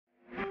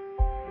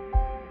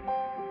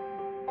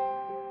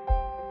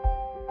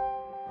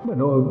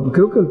Bueno,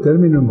 creo que el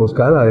término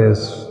emboscada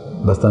es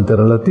bastante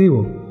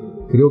relativo.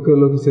 Creo que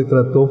lo que se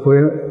trató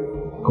fue,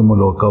 como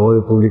lo acabo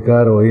de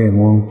publicar hoy en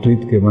un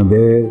tweet que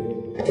mandé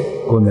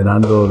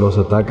condenando los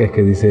ataques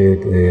que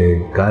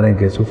dice Karen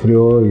que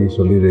sufrió y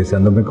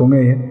solidarizándome con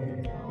ella,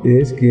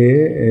 es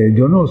que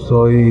yo no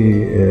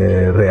soy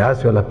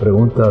reacio a las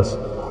preguntas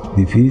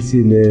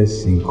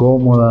difíciles,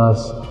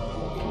 incómodas,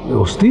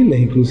 hostiles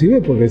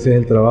inclusive, porque ese es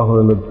el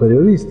trabajo del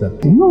periodista.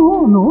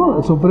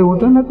 No, son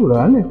preguntas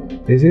naturales.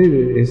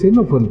 Ese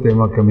no fue el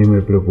tema que a mí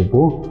me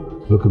preocupó.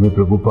 Lo que me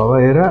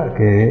preocupaba era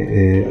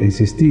que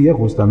insistía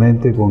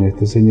justamente con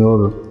este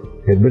señor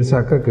Herbert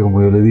Saca, que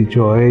como yo le he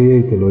dicho a ella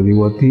y te lo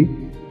digo a ti,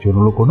 yo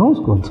no lo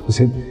conozco.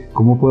 Entonces,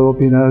 ¿cómo puedo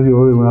opinar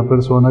yo de una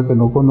persona que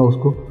no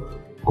conozco?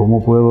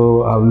 ¿Cómo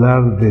puedo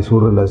hablar de su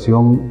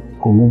relación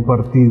con un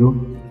partido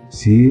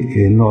si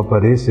él no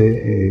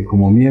aparece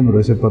como miembro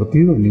de ese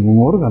partido, en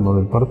ningún órgano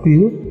del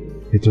partido?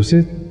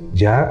 Entonces,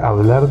 ya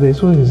hablar de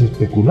eso es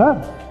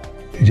especular.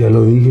 Ya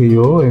lo dije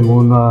yo en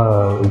un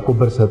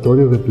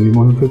conversatorio que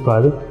tuvimos en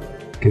FEPADE,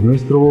 que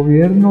nuestro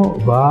gobierno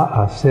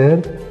va a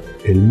ser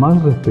el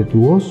más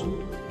respetuoso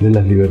de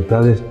las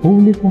libertades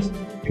públicas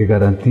que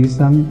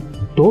garantizan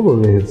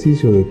todo el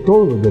ejercicio de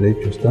todos los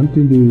derechos, tanto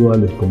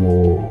individuales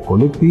como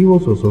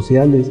colectivos o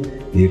sociales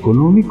y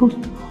económicos,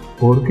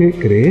 porque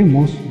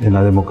creemos en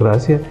la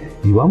democracia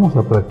y vamos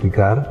a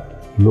practicar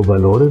los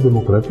valores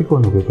democráticos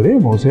en los que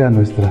creemos. O sea,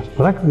 nuestras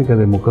prácticas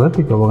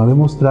democráticas van a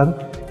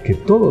demostrar que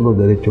todos los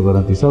derechos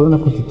garantizados en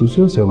la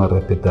Constitución se van a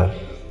respetar.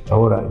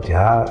 Ahora,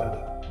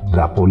 ya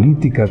la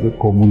política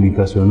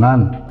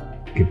comunicacional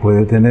que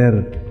puede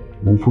tener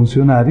un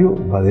funcionario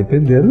va a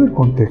depender del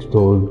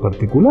contexto en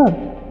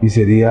particular, y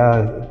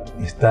sería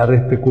estar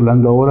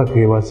especulando ahora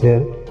qué va a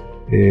ser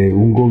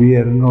un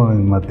gobierno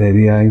en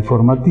materia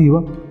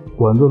informativa,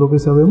 cuando lo que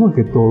sabemos es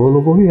que todos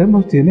los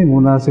gobiernos tienen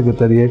una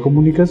Secretaría de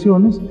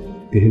Comunicaciones,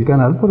 que es el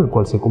canal por el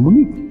cual se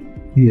comunica.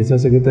 Y esa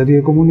Secretaría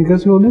de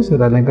Comunicaciones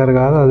será la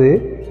encargada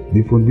de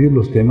difundir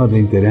los temas de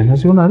interés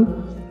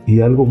nacional.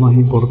 Y algo más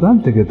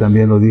importante, que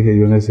también lo dije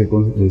yo en ese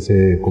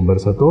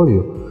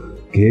conversatorio,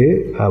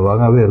 que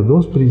van a haber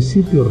dos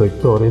principios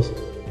rectores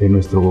en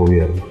nuestro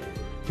gobierno.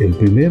 El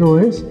primero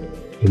es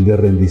el de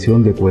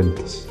rendición de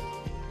cuentas.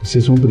 Ese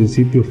es un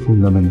principio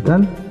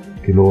fundamental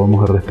que lo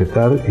vamos a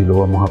respetar y lo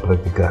vamos a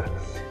practicar.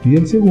 Y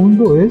el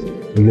segundo es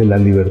el de la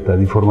libertad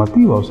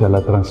informativa, o sea,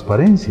 la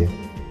transparencia.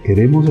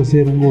 Queremos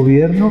hacer un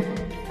gobierno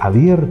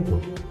abierto,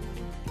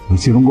 es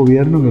decir, un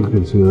gobierno en el que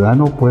el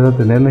ciudadano pueda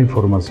tener la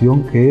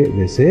información que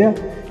desea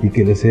y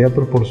que le sea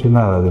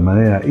proporcionada de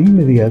manera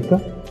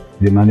inmediata,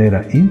 de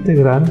manera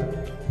integral,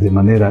 de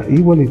manera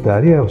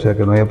igualitaria, o sea,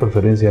 que no haya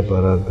preferencia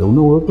para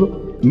uno u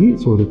otro, y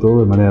sobre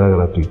todo de manera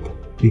gratuita,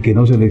 y que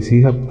no se le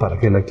exija para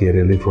qué la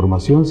quiere. La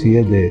información, si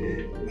es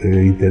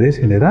de interés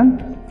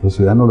general, el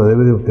ciudadano la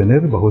debe de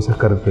obtener bajo esas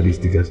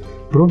características: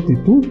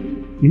 prontitud,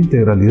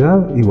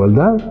 integralidad,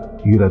 igualdad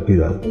y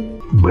gratuidad.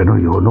 Bueno,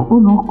 yo no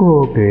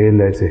conozco que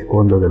él se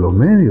esconda de los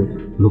medios.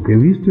 Lo que he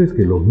visto es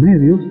que los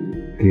medios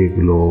que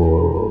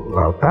lo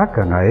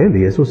atacan a él,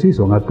 y eso sí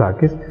son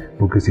ataques,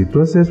 porque si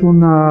tú haces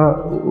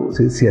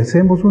si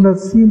hacemos una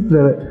simple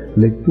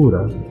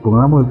lectura,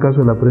 pongamos el caso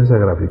de la prensa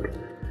gráfica,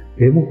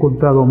 hemos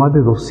contado más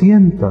de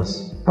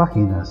 200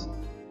 páginas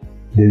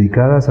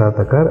dedicadas a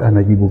atacar a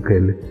Nayib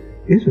Bukele.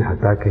 Eso es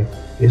ataque,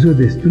 eso es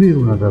destruir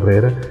una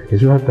carrera,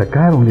 eso es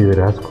atacar un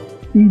liderazgo.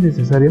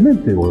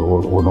 Innecesariamente,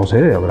 o no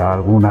sé, habrá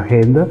alguna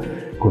agenda.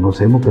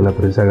 Conocemos que la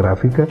prensa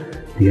gráfica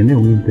tiene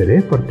un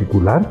interés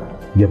particular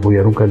de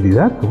apoyar un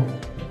candidato.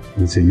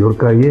 El señor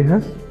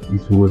Callejas y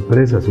su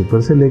empresa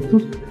Super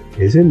Selectos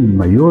es el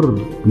mayor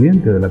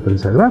cliente de la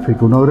prensa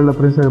gráfica. Uno abre la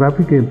prensa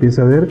gráfica y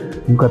empieza a ver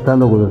un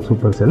catálogo de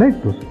Super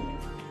Selectos,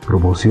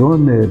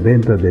 promociones,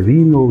 ventas de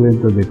vino,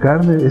 ventas de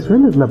carne. Eso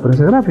es la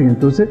prensa gráfica.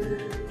 Entonces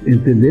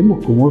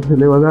entendemos cómo se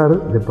le va a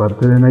dar de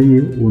parte de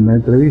Nayib una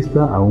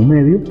entrevista a un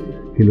medio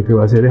que lo que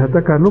va a hacer es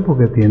atacarlo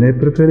porque tiene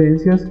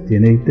preferencias,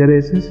 tiene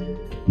intereses,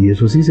 y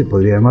eso sí se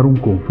podría llamar un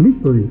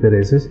conflicto de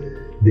intereses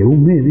de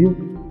un medio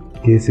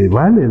que se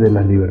vale de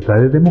las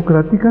libertades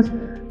democráticas,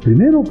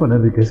 primero para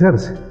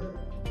enriquecerse,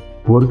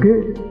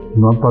 porque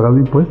no han pagado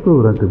impuestos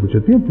durante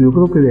mucho tiempo. Yo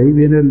creo que de ahí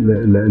viene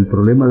el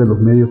problema de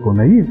los medios con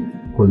Nayib,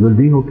 cuando él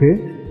dijo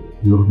que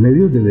los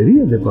medios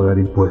deberían de pagar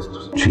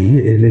impuestos. Sí,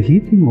 es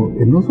legítimo,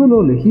 no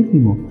solo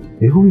legítimo,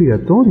 es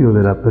obligatorio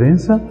de la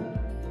prensa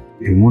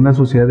en una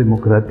sociedad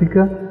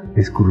democrática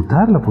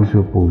escrutar la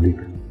función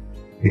pública.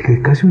 Es que es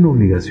casi una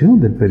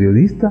obligación del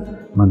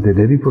periodista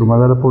mantener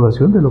informada a la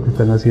población de lo que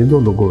están haciendo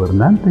los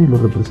gobernantes y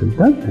los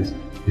representantes.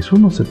 Eso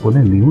no se pone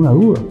en ninguna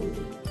duda.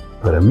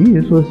 Para mí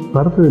eso es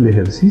parte del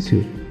ejercicio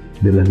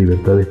de las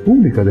libertades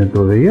públicas,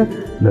 dentro de ellas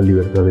la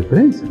libertad de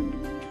prensa.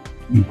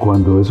 Y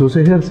cuando eso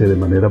se ejerce de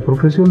manera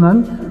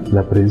profesional,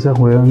 la prensa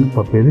juega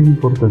papeles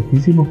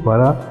importantísimos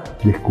para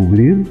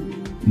descubrir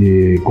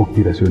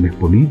conspiraciones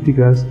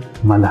políticas,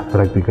 malas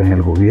prácticas en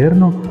el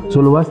gobierno.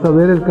 Solo basta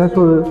ver el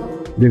caso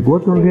de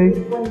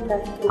Watergate.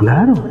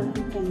 Claro,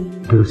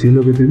 Pero sí es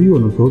lo que te digo,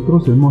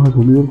 nosotros hemos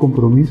asumido el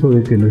compromiso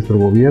de que nuestro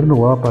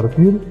gobierno va a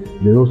partir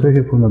de dos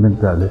ejes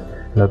fundamentales: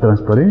 la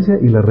transparencia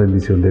y la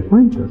rendición de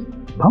cuentas.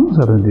 Vamos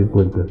a rendir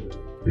cuentas.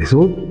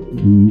 Eso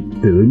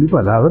te doy mi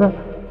palabra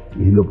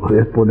y lo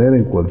puedes poner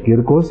en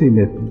cualquier cosa y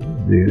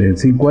en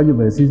 5 años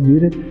me decís,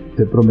 mire,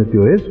 te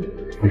prometió eso.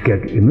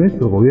 Que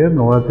nuestro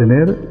gobierno va a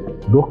tener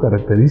dos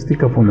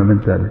características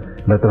fundamentales: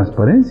 la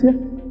transparencia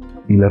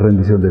y la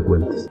rendición de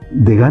cuentas.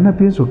 De GANA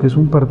pienso que es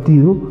un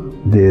partido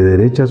de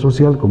derecha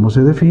social, como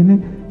se define,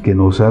 que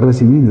nos ha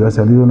recibido y ha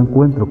salido al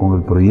encuentro con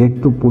el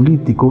proyecto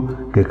político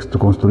que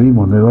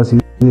construimos nuevas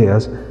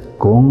ideas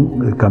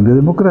con el cambio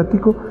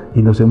democrático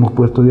y nos hemos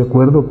puesto de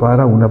acuerdo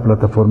para una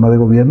plataforma de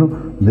gobierno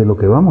de lo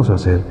que vamos a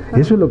hacer.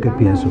 Eso es lo que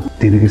pienso.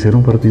 Tiene que ser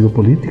un partido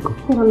político.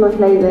 Pero no es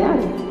la ideal.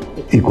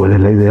 ¿Y cuál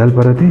es la ideal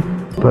para ti?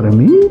 Para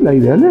mí, la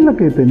ideal es la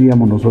que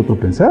teníamos nosotros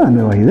pensada,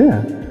 nuevas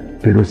ideas.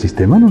 Pero el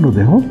sistema no nos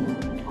dejó.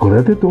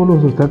 Acuérdate todos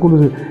los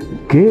obstáculos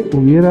que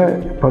hubiera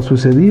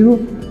sucedido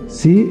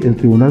si el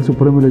Tribunal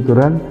Supremo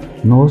Electoral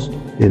nos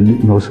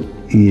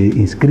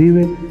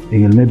inscribe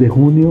en el mes de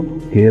junio,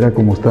 que era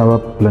como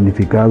estaba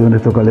planificado en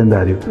nuestro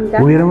calendario.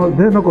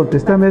 No,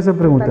 contéstame esa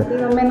pregunta.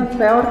 Menos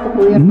peor que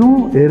pudiera.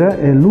 No, era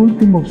la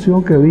última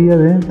opción que había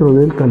dentro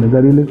del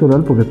calendario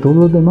electoral, porque todos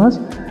los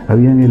demás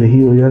habían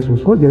elegido ya ya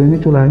habían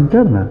hecho las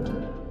internas.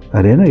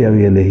 Arena ya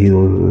había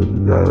elegido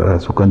a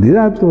su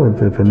candidato, el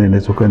FNN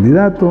su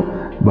candidato,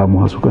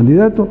 Vamos a su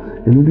candidato.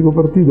 El único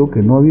partido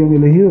que no habían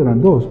elegido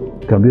eran dos: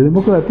 Cambio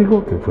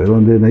Democrático, que fue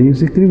donde Nayib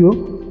se inscribió,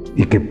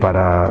 y que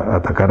para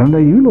atacar a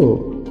Nayib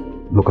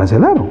lo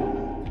cancelaron,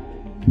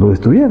 lo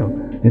destruyeron.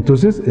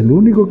 Entonces el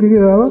único que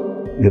quedaba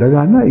era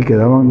GANA y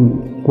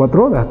quedaban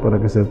 4 horas para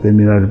que se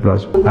terminara el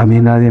plazo. A mí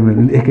nadie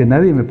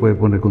me puede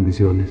poner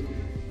condiciones,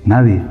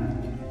 nadie,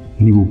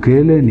 ni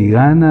Bukele, ni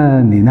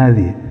GANA, ni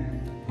nadie,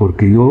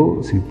 porque yo,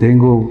 si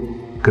tengo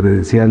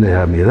credenciales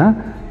a mi edad,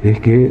 es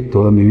que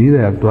toda mi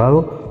vida he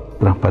actuado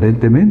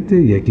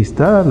transparentemente y aquí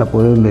está, la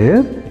pueden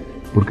leer,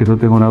 porque no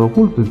tengo nada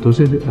oculto.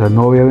 Entonces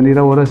no voy a venir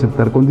ahora a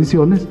aceptar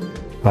condiciones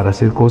para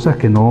hacer cosas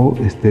que no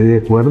esté de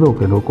acuerdo o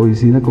que no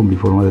coincidan con mi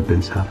forma de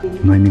pensar.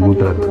 No hay ningún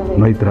trato,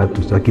 no hay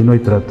tratos, aquí no hay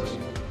tratos,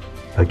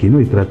 aquí no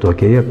hay trato,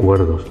 aquí hay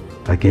acuerdos,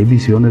 aquí hay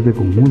visiones de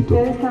conjunto.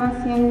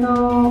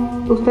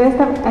 Usted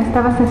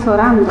estaba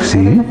asesorando,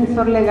 sí, ¿es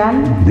asesor legal?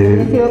 ¿Ha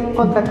sido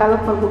contratado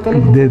por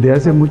Bukele? Desde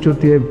hace mucho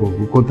tiempo.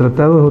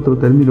 Contratado es otro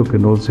término que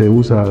no se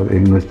usa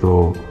en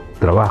nuestro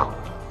trabajo.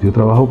 Yo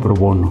trabajo pro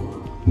bono,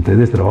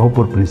 entonces trabajo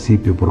por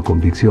principio, por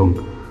convicción.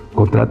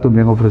 Contratos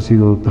me han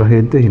ofrecido otras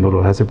gentes y no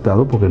los he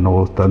aceptado porque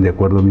no están de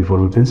acuerdo en mi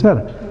forma de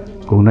pensar.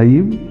 Con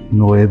Nayib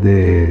no es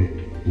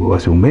de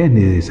hace un mes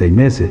ni de 6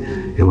 meses,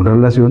 es una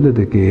relación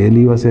desde que él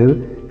iba a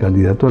ser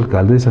candidato a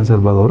alcalde de San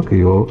Salvador, que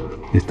yo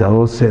he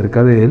estado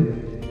cerca de él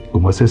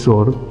como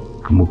asesor,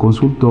 como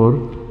consultor,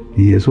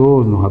 y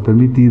eso nos ha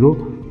permitido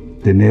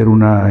tener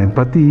una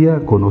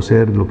empatía,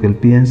 conocer lo que él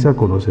piensa,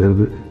 conocer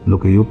lo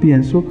que yo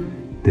pienso,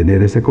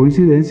 tener esa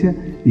coincidencia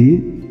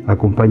y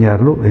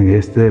acompañarlo en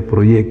este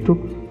proyecto,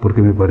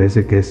 porque me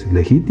parece que es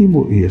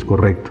legítimo y es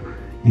correcto.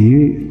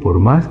 Y por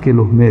más que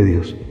los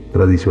medios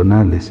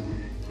tradicionales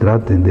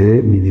traten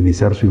de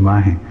minimizar su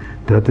imagen,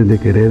 traten de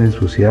querer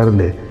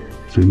ensuciarle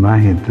su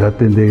imagen,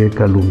 traten de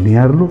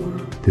calumniarlo,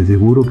 te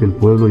aseguro que el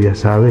pueblo ya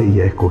sabe y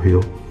ya escogió.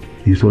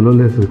 Y solo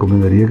les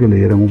recomendaría que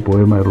leyeran un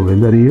poema de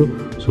Rubén Darío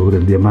sobre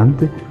el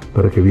diamante,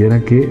 para que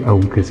vieran que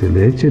aunque se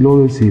le eche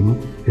lodo encima,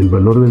 el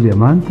valor del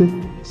diamante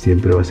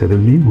siempre va a ser el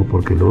mismo,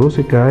 porque el lodo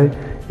se cae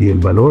y el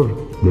valor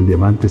del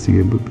diamante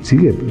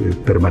sigue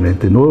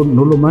permanente. No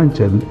lo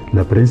mancha.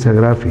 La prensa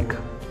gráfica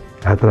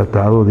ha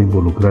tratado de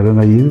involucrar a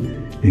Nayib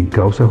en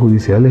causas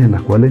judiciales en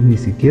las cuales ni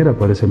siquiera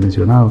aparece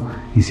mencionado.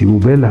 Y si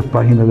ves las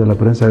páginas de la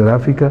prensa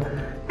gráfica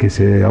que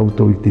se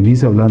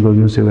autovictimiza hablando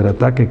de un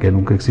ciberataque que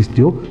nunca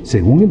existió,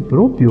 según el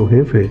propio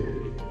jefe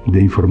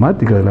de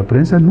informática de la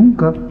prensa,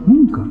 nunca,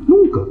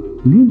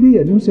 ni un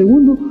día, ni un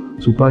segundo,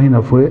 su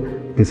página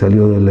fue que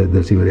salió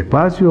del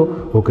ciberespacio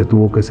o que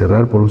tuvo que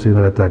cerrar por un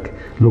ciberataque.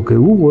 Lo que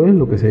hubo es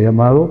lo que se ha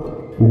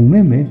llamado un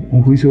meme,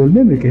 un juicio del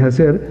meme, que es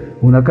hacer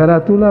una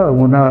carátula,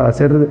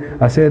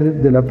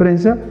 hacer de la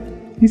prensa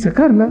y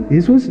sacarla, y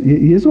eso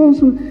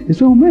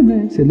es un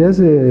meme. Se le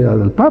hace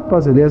al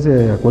Papa, se le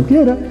hace a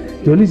cualquiera.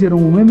 Yo le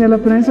hicieron un meme a la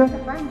prensa.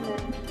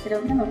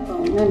 Creo que no fue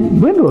un meme.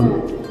 Bueno,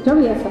 yo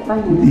vi esa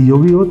página. Y yo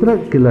vi otra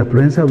que la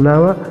prensa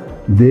hablaba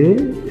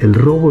de el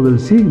robo del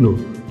siglo.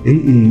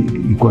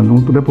 Y cuando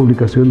una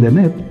publicación de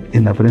ANEP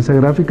en la prensa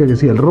gráfica que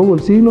decía el robo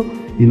del siglo,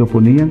 y lo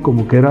ponían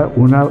como que era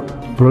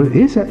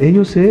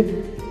ellos se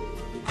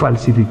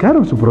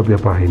falsificaron su propia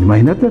página.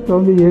 Imagínate hasta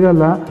dónde llega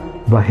la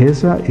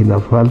bajeza y la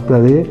falta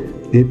de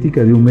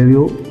ética de un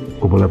medio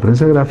como la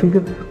prensa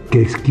gráfica,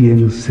 que es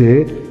quien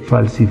se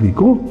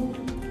falsificó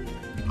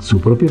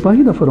su propia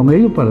página. Fueron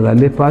ellos para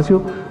darle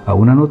espacio a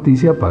una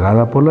noticia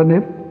pagada por la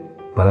ANEP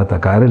para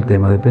atacar el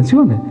tema de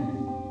pensiones.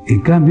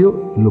 En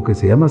cambio, lo que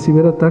se llama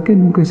ciberataque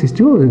nunca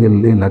existió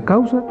en la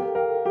causa.